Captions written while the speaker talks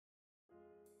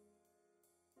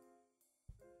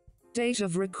Date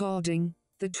of recording,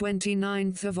 the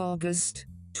 29th of August,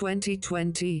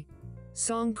 2020.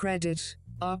 Song credit,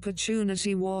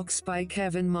 Opportunity Walks by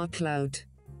Kevin MacLeod.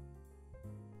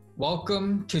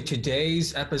 Welcome to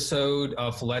today's episode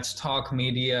of Let's Talk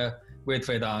Media with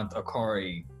Vedant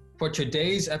Akori. For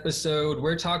today's episode,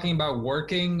 we're talking about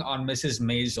working on Mrs.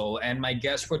 Maisel, and my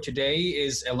guest for today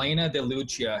is Elena De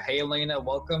Lucia. Hey Elena,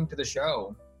 welcome to the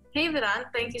show. Hey Vedant,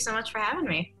 thank you so much for having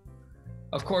me.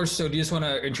 Of course, so do you just want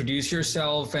to introduce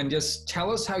yourself and just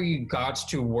tell us how you got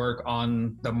to work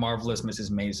on The Marvelous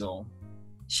Mrs. Maisel?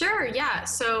 Sure, yeah.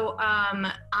 So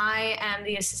I am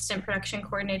the assistant production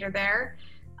coordinator there.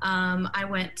 I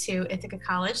went to Ithaca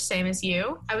College, same as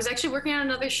you. I was actually working on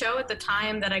another show at the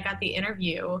time that I got the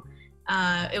interview.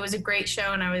 It was a great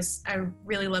show and I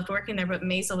really loved working there, but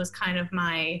Maisel was kind of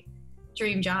my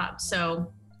dream job.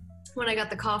 So when I got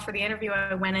the call for the interview,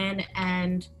 I went in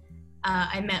and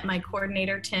I met my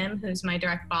coordinator, Tim, who's my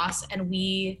direct boss, and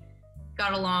we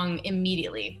got along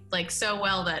immediately, like so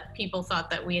well that people thought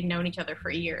that we had known each other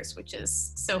for years, which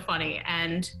is so funny.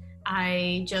 And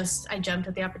I jumped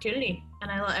at the opportunity, and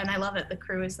I love it. The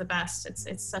crew is the best.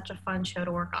 It's such a fun show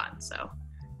to work on. So,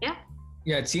 yeah.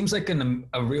 Yeah, it seems like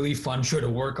a really fun show to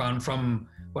work on from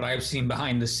what I've seen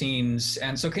behind the scenes.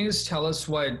 And so can you just tell us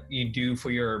what you do for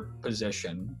your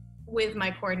position? With my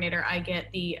coordinator, I get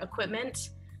the equipment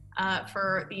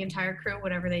for the entire crew,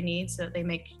 whatever they need,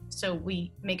 so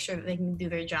we make sure that they can do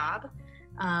their job.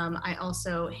 I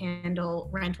also handle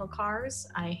rental cars.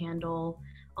 I handle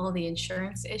all the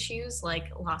insurance issues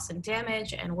like loss and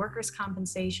damage and workers'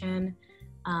 compensation.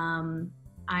 I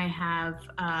have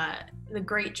the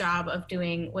great job of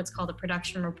doing what's called a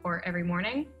production report every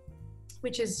morning,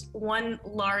 which is one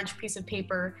large piece of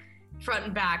paper, front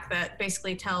and back, that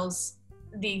basically tells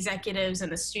the executives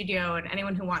in the studio and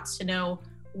anyone who wants to know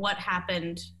what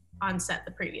happened on set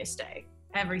the previous day,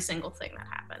 every single thing that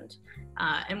happened,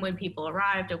 and when people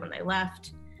arrived and when they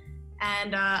left.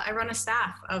 And I run a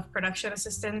staff of production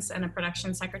assistants and a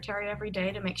production secretary every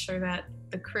day to make sure that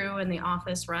the crew in the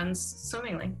office runs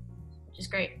swimmingly, which is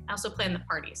great. I also plan the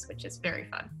parties, which is very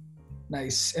fun.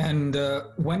 Nice. And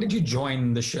when did you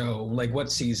join the show? Like what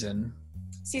season?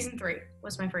 Season 3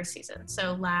 was my first season.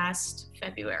 So last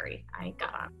February I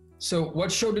got on. So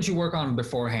what show did you work on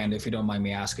beforehand, if you don't mind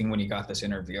me asking, when you got this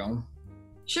interview?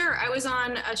 Sure. I was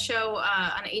on a show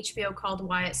on HBO called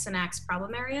Wyatt Cenac's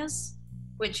Problem Areas,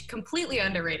 which completely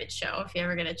underrated show if you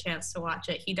ever get a chance to watch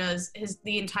it. He does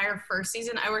the entire first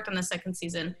season. I worked on the second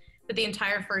season, but the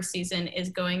entire first season is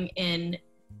going in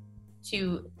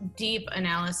to deep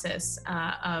analysis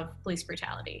of police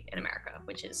brutality in America,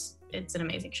 it's an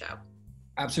amazing show.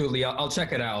 Absolutely. I'll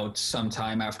check it out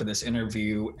sometime after this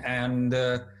interview. And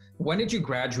when did you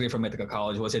graduate from Ithaca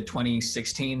College? Was it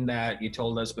 2016 that you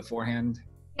told us beforehand?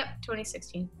 Yep,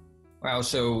 2016. Wow,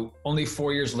 so only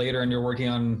 4 years later and you're working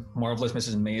on Marvelous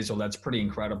Mrs. Maisel. That's pretty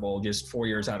incredible, just 4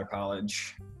 years out of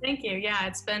college. Thank you. Yeah,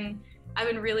 I've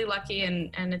been really lucky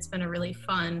and it's been a really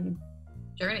fun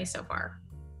journey so far.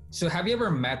 So have you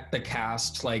ever met the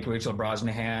cast, like Rachel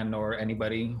Brosnahan or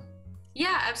anybody?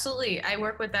 Yeah, absolutely. I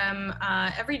work with them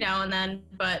every now and then,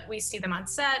 but we see them on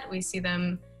set. We see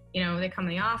them, they come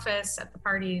in the office, at the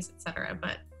parties, etc.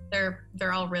 But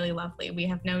they're all really lovely. We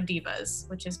have no divas,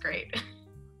 which is great.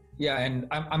 Yeah, and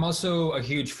I'm also a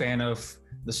huge fan of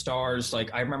the stars. Like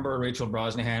I remember Rachel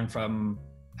Brosnahan from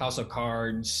House of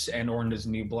Cards and Orange is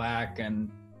the New Black,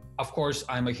 and of course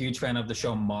I'm a huge fan of the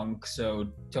show Monk. So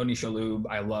Tony Shalhoub,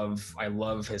 I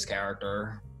love his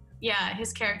character. Yeah,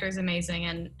 his character is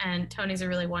amazing, and Tony's a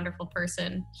really wonderful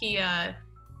person. He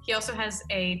also has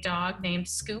a dog named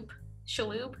Scoop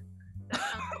Shalhoub.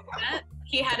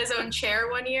 He had his own chair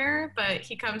one year, but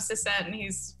he comes to set and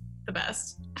he's the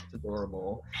best. It's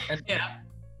adorable. And, yeah.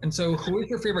 And so who is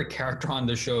your favorite character on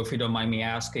the show, if you don't mind me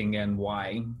asking, and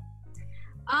why?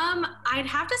 I'd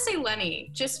have to say Lenny,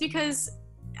 just because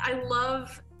I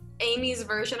love Amy's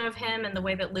version of him and the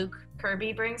way that Luke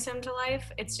Kirby brings him to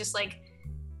life. It's just like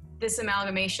this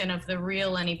amalgamation of the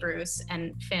real Lenny Bruce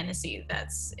and fantasy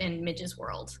that's in Midge's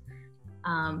world.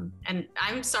 And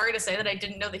I'm sorry to say that I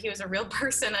didn't know that he was a real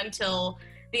person until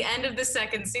the end of the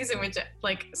second season, which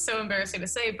so embarrassing to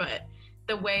say, but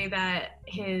the way that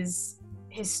his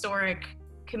historic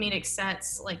comedic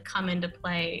sets come into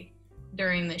play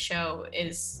during the show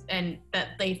and that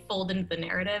they fold into the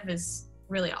narrative is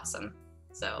really awesome.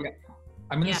 So yeah.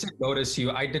 I'm going to notice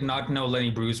you. I did not know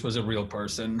Lenny Bruce was a real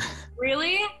person.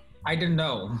 Really? I didn't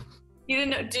know. You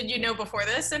didn't know? Did you know before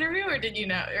this interview, or did you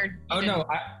know? No.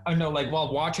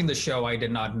 While watching the show, I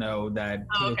did not know that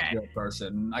he was a real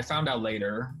person. I found out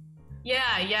later.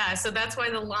 Yeah. So that's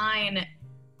why the line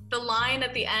the line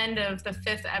at the end of the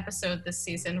 5th episode this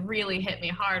season really hit me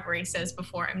hard, where he says,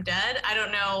 "Before I'm dead." I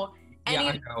don't know any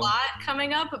of the plot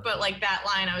coming up, but like that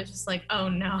line, I was just like, oh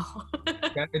no.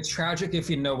 Yeah, it's tragic if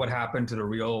you know what happened to the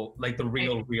real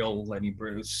Lenny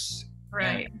Bruce.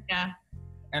 Right. Yeah.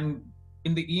 And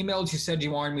in the emails, you said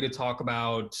you wanted me to talk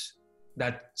about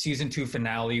that season 2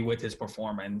 finale with his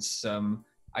performance.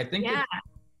 I think it's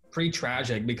pretty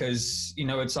tragic because, you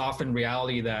know, it's often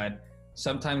reality that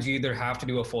sometimes you either have to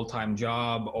do a full-time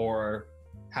job or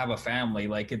have a family.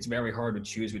 Like, it's very hard to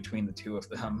choose between the two of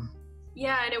them.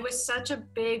 Yeah, and it was such a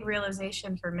big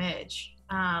realization for Midge.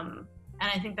 And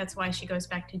I think that's why she goes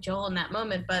back to Joel in that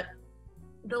moment. But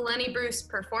the Lenny Bruce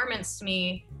performance to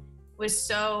me was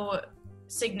so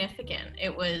significant.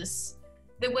 It was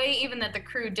the way even that the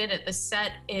crew did it. The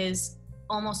set is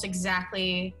almost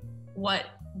exactly what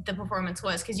the performance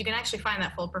was, because you can actually find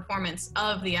that full performance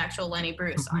of the actual Lenny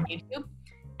Bruce on YouTube.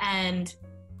 And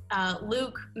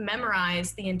Luke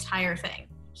memorized the entire thing.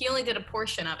 He only did a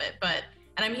portion of it,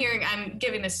 and I'm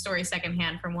giving this story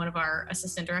secondhand from one of our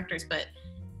assistant directors, but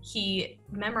he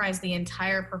memorized the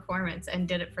entire performance and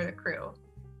did it for the crew.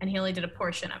 And he only did a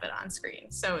portion of it on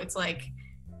screen. So it's like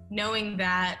knowing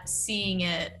that, seeing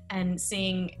it, and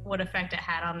seeing what effect it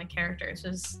had on the characters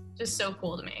was just so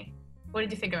cool to me. What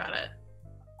did you think about it?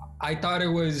 I thought it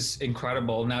was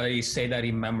incredible. Now that you say that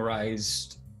he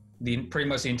memorized pretty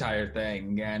much the entire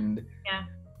thing, and yeah,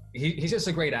 he's just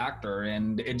a great actor,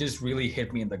 and it just really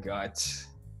hit me in the gut.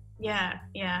 Yeah.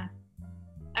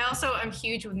 I also am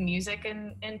huge with music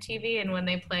in TV, and when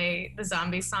they play the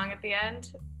zombie song at the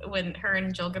end, when her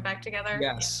and Joel get back together.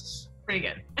 Yes. Yeah, pretty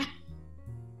good.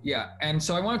 Yeah, and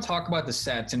so I want to talk about the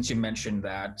set since you mentioned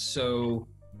that. So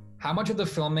how much of the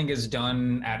filming is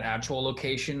done at actual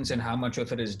locations and how much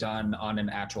of it is done on an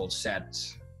actual set?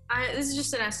 This is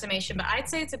just an estimation, but I'd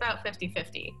say it's about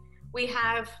 50-50. We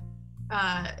have,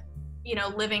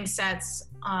 living sets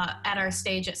at our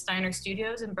stage at Steiner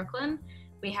Studios in Brooklyn.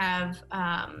 We have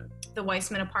the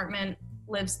Weissman apartment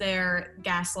lives there,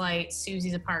 Gaslight,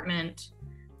 Susie's apartment.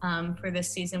 For this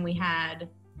season, we had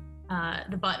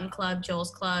the Button Club,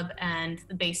 Joel's club, and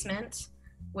the basement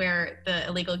where the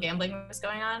illegal gambling was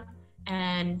going on,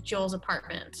 and Joel's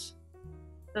apartment.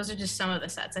 Those are just some of the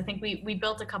sets. I think we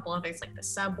built a couple others like the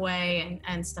subway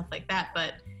and stuff like that,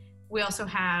 but we also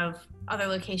have other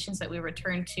locations that we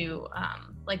return to,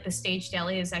 like the Stage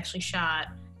Deli is actually shot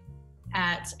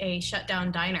at a shut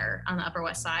down diner on the Upper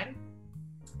West Side.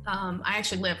 I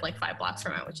actually live like 5 blocks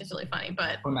from it, which is really funny,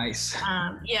 but oh, nice.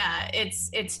 Yeah,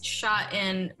 it's shot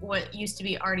in what used to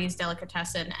be Artie's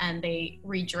Delicatessen, and they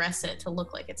redress it to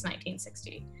look like it's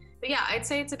 1960. But yeah, I'd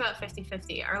say it's about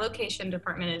 50-50. Our location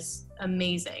department is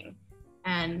amazing,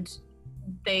 and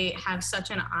they have such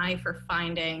an eye for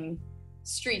finding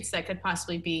streets that could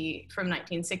possibly be from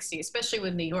 1960, especially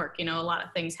with New York. You know, a lot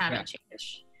of things haven't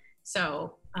changed.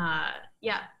 So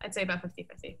yeah, I'd say about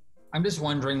 50-50. I'm just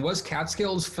wondering, was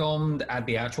Catskills filmed at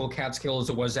the actual Catskills,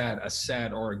 or was that a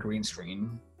set or a green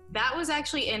screen? That was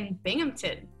actually in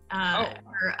Binghamton.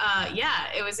 Yeah,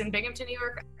 it was in Binghamton, New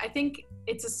York. I think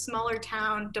it's a smaller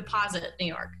town, Deposit, New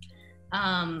York,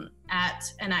 at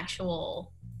an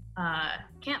actual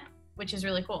camp, which is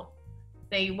really cool.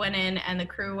 They went in and the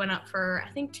crew went up for,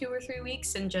 I think, 2 or 3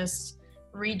 weeks and just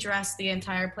redressed the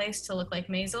entire place to look like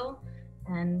Maisel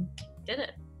and did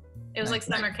it. It was like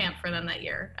summer camp for them that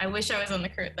year. I wish I was on the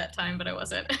crew at that time, but I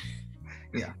wasn't.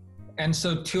 Yeah. And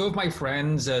so 2 of my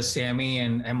friends, Sammy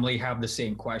and Emily, have the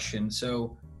same question.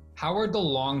 So how are the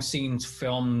long scenes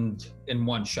filmed in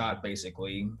one shot,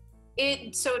 basically?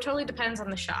 So it totally depends on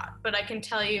the shot, but I can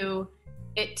tell you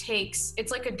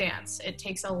it's like a dance. It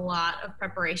takes a lot of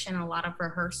preparation, a lot of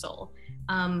rehearsal.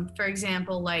 For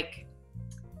example, like,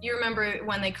 you remember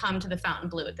when they come to the Fountain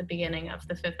Blue at the beginning of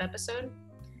the 5th episode?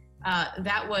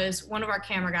 That was one of our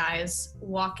camera guys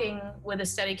walking with a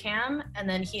Steadicam, and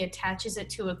then he attaches it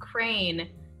to a crane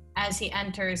as he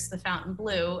enters the Fountain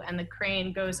Blue, and the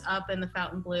crane goes up in the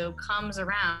Fountain Blue, comes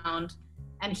around,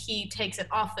 and he takes it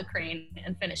off the crane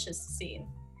and finishes the scene.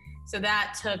 So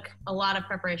that took a lot of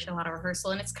preparation, a lot of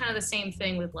rehearsal, and it's kind of the same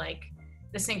thing with like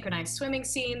the synchronized swimming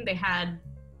scene. They had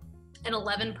an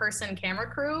 11-person camera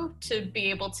crew to be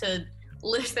able to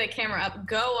lift that camera up,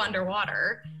 go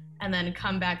underwater, and then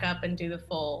come back up and do the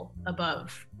full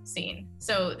above scene.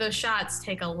 So those shots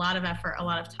take a lot of effort, a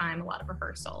lot of time, a lot of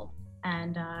rehearsal.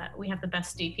 And we have the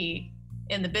best DP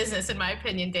in the business, in my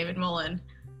opinion, David Mullen,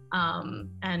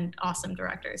 and awesome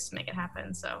directors to make it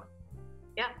happen. So,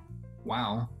 yeah.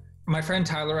 Wow. My friend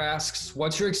Tyler asks,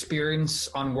 what's your experience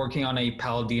on working on a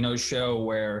Palladino show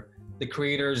where the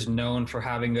creator is known for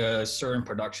having a certain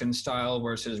production style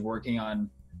versus working on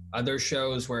other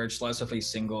shows where it's less of a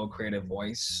single creative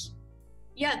voice?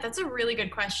 Yeah, that's a really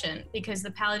good question because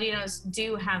the Paladinos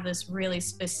do have this really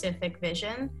specific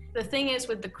vision. The thing is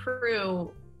with the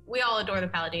crew, we all adore the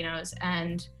Paladinos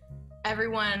and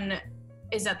everyone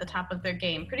is at the top of their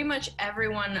game. Pretty much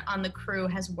everyone on the crew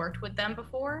has worked with them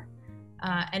before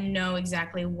and know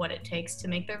exactly what it takes to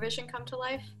make their vision come to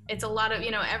life. It's a lot of,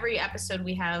 every episode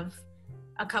we have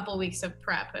a couple weeks of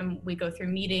prep and we go through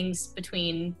meetings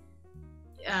between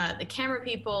the camera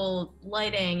people,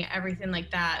 lighting, everything like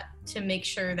that to make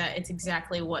sure that it's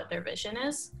exactly what their vision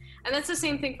is. And that's the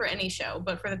same thing for any show,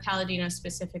 but for the Paladinos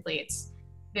specifically, it's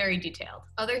very detailed.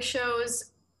 Other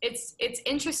shows, it's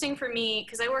interesting for me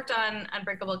because I worked on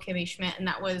Unbreakable Kimmy Schmidt and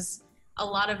that was a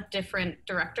lot of different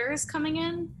directors coming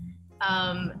in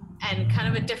and kind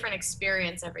of a different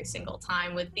experience every single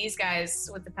time. With these guys,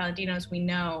 with the Paladinos, we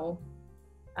know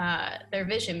their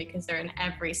vision because they're in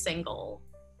every single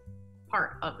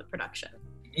part of the production.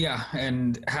 Yeah,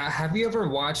 and have you ever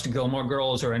watched Gilmore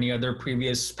Girls or any other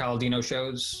previous Paladino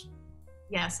shows?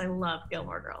 Yes, I love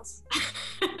Gilmore Girls.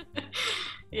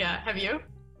 Yeah, have you?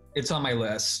 It's on my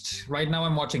list. Right now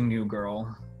I'm watching New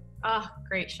Girl. Oh,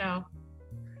 great show.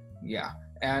 Yeah,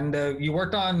 and you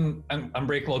worked on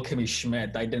Unbreakable Kimmy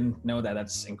Schmidt. I didn't know that.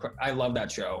 That's incredible. I love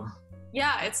that show.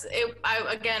 Yeah,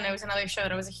 it was another show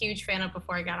that I was a huge fan of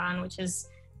before I got on, which is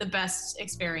the best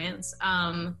experience.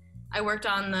 I worked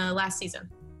on the last season.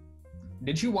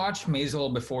 Did you watch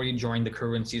Maisel before you joined the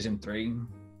crew in season 3?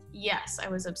 Yes, I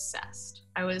was obsessed.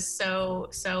 I was so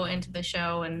into the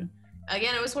show. And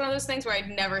again, it was one of those things where I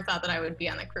never thought that I would be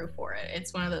on the crew for it.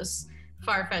 It's one of those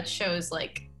far-fetched shows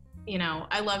like,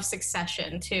 I love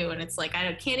Succession too. And it's like,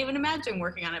 I can't even imagine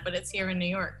working on it, but it's here in New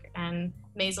York. And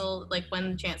Maisel, like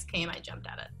when the chance came, I jumped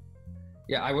at it.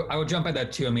 Yeah, I would jump at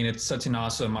that too. I mean, it's such an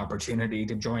awesome opportunity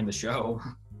to join the show.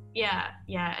 Yeah,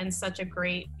 and such a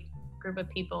great group of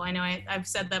people. I know I've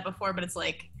said that before, but it's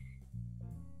like,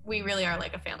 we really are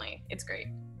like a family. It's great.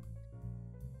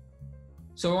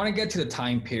 So I want to get to the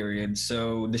time period.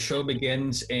 So the show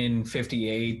begins in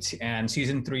 58 and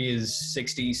season 3 is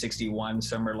 60, 61,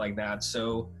 somewhere like that.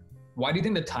 So why do you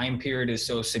think the time period is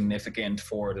so significant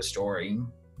for the story?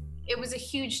 It was a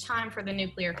huge time for the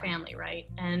nuclear family, right?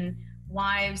 And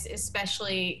wives,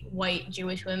 especially white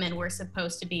Jewish women, were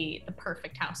supposed to be the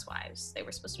perfect housewives. They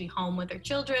were supposed to be home with their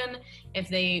children. If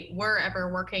they were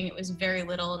ever working, it was very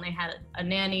little and they had a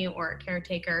nanny or a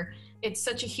caretaker. It's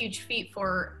such a huge feat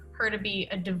for her to be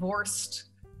a divorced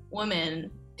woman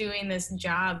doing this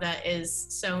job that is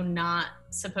so not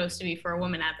supposed to be for a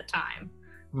woman at the time.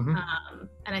 Mm-hmm.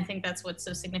 And I think that's what's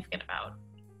so significant about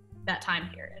that time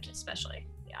period, especially.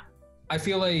 I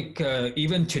feel like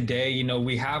even today,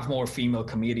 we have more female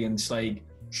comedians like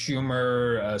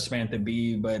Schumer, Samantha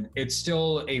Bee, but it's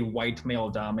still a white male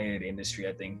dominated industry,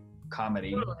 I think,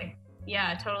 comedy. Totally.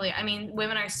 Yeah, totally. I mean,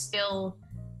 women are still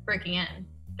breaking in.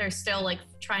 They're still like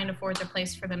trying to forge a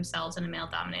place for themselves in a male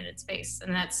dominated space.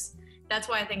 And that's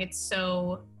why I think it's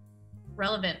so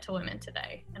relevant to women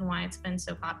today and why it's been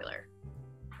so popular.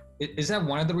 Is that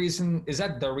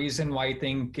the reason why you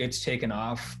think it's taken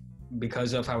off?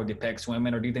 Because of how it depicts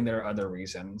women, or do you think there are other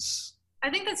reasons? I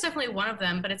think that's definitely one of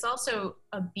them, but it's also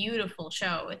a beautiful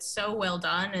show. It's so well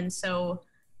done, and so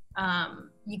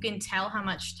you can tell how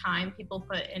much time people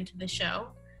put into the show.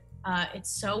 It's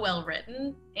so well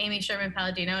written. Amy Sherman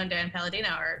Palladino and Dan Palladino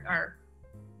are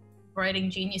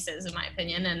writing geniuses, in my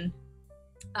opinion,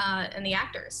 and the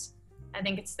actors. I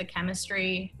think it's the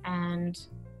chemistry and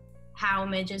how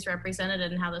Midge is represented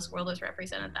and how this world is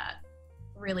represented that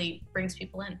really brings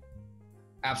people in.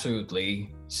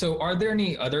 Absolutely. So are there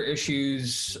any other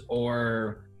issues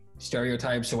or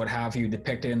stereotypes or what have you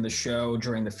depicted in the show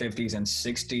during the 50s and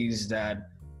 60s that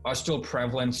are still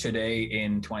prevalent today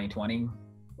in 2020?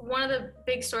 One of the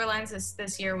big storylines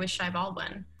this year was Shai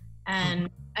Baldwin. And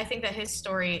I think that his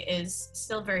story is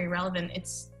still very relevant.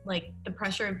 It's like the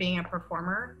pressure of being a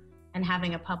performer and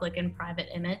having a public and private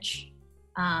image,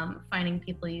 finding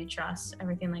people you trust,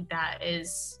 everything like that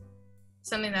is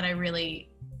something that I really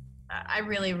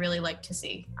like to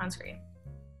see on screen.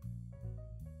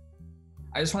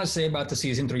 I just want to say about the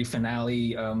season 3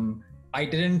 finale, I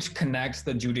didn't connect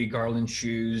the Judy Garland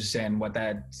shoes and what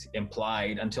that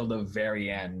implied until the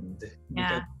very end.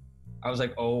 Yeah. I was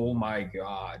like, oh my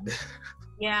God.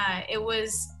 Yeah, it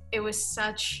was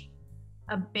such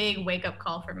a big wake-up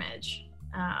call for Midge.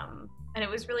 And it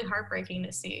was really heartbreaking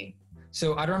to see.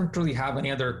 So I don't really have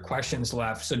any other questions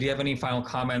left. So do you have any final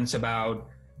comments about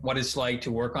what it's like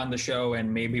to work on the show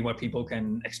and maybe what people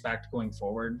can expect going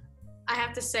forward? I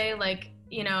have to say,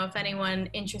 if anyone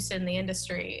interested in the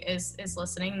industry is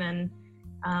listening, then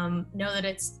know that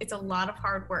it's a lot of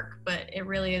hard work, but it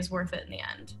really is worth it in the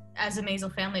end. As a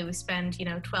Maisel family, we spend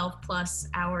 12 plus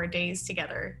hour days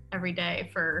together every day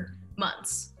for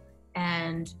months,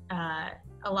 and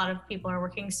a lot of people are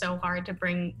working so hard to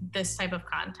bring this type of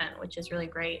content, which is really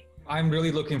great. I'm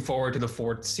really looking forward to the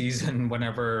 4th season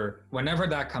whenever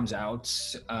that comes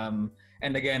out.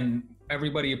 And again,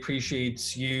 everybody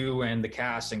appreciates you and the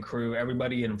cast and crew,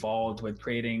 everybody involved with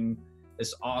creating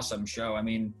this awesome show. I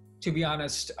mean, to be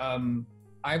honest,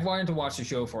 I've wanted to watch the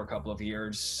show for a couple of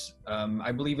years.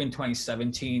 I believe in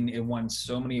 2017, it won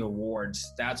so many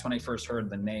awards. That's when I first heard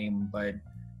the name, but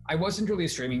I wasn't really a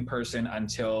streaming person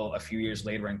until a few years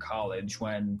later in college,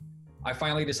 when I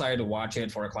finally decided to watch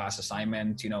it for a class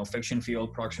assignment, Fiction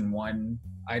Field Production 1.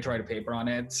 I tried a paper on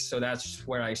it. So that's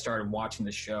where I started watching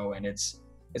the show, and it's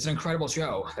an incredible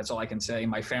show. That's all I can say.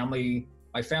 My family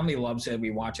loves it.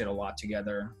 We watch it a lot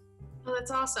together. Oh,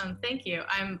 that's awesome. Thank you.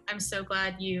 I'm so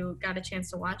glad you got a chance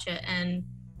to watch it. And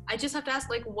I just have to ask,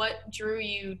 what drew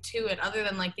you to it, other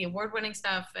than the award-winning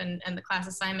stuff and the class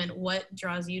assignment? What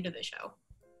draws you to the show?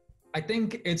 I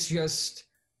think it's just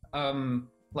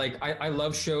I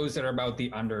love shows that are about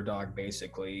the underdog,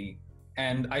 basically.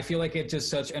 And I feel like it's just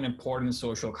such an important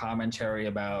social commentary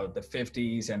about the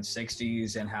 50s and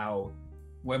 60s and how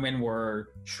women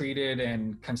were treated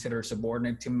and considered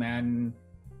subordinate to men.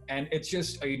 And it's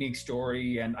just a unique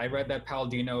story. And I read that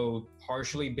Palladino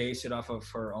partially based it off of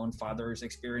her own father's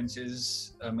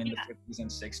experiences in the 50s and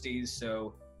 60s.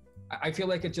 So I feel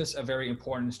like it's just a very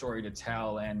important story to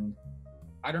tell. And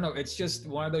I don't know, it's just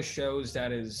one of those shows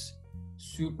that is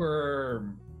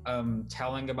super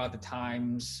telling about the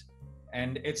times.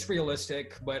 And it's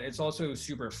realistic, but it's also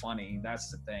super funny.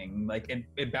 That's the thing.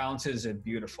 It balances it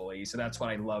beautifully. So that's what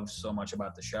I love so much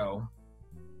about the show.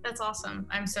 That's awesome.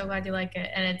 I'm so glad you like it.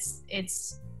 And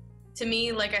it's to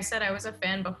me, like I said, I was a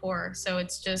fan before. So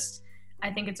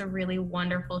I think it's a really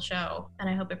wonderful show. And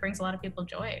I hope it brings a lot of people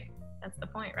joy. That's the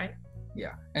point, right?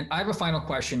 Yeah. And I have a final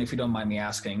question, if you don't mind me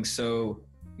asking. So,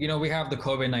 we have the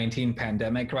COVID-19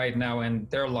 pandemic right now, and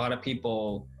there are a lot of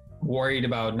people worried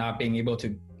about not being able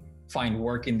to find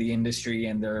work in the industry,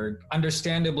 and they're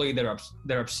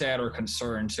upset or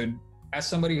concerned. So as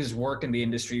somebody who's worked in the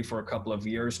industry for a couple of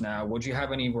years now, would you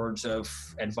have any words of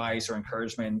advice or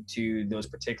encouragement to those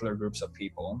particular groups of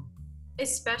people?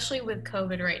 Especially with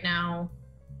COVID right now,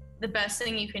 the best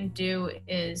thing you can do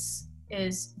is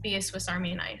be a Swiss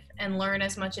Army knife and learn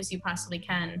as much as you possibly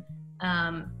can,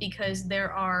 because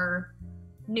there are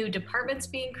new departments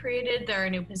being created, there are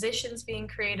new positions being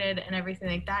created and everything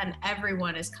like that, and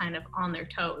everyone is kind of on their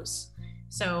toes.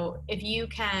 So if you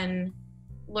can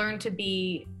learn to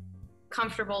be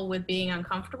comfortable with being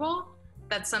uncomfortable,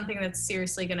 that's something that's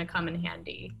seriously going to come in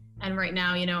handy. And right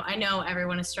now, I know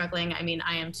everyone is struggling. I mean,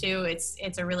 I am too.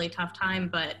 It's a really tough time,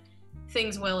 but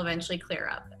things will eventually clear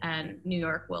up and New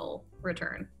York will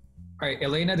return. All right,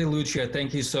 Elena DeLucia,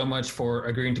 thank you so much for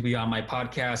agreeing to be on my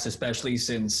podcast, especially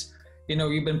since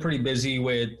you've been pretty busy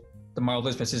with The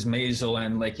Marvelous Mrs. Maisel,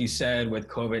 and like you said, with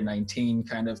COVID-19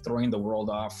 kind of throwing the world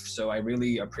off. So I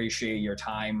really appreciate your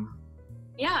time.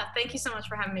 Yeah, thank you so much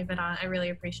for having me, Vedant. I really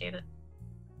appreciate it.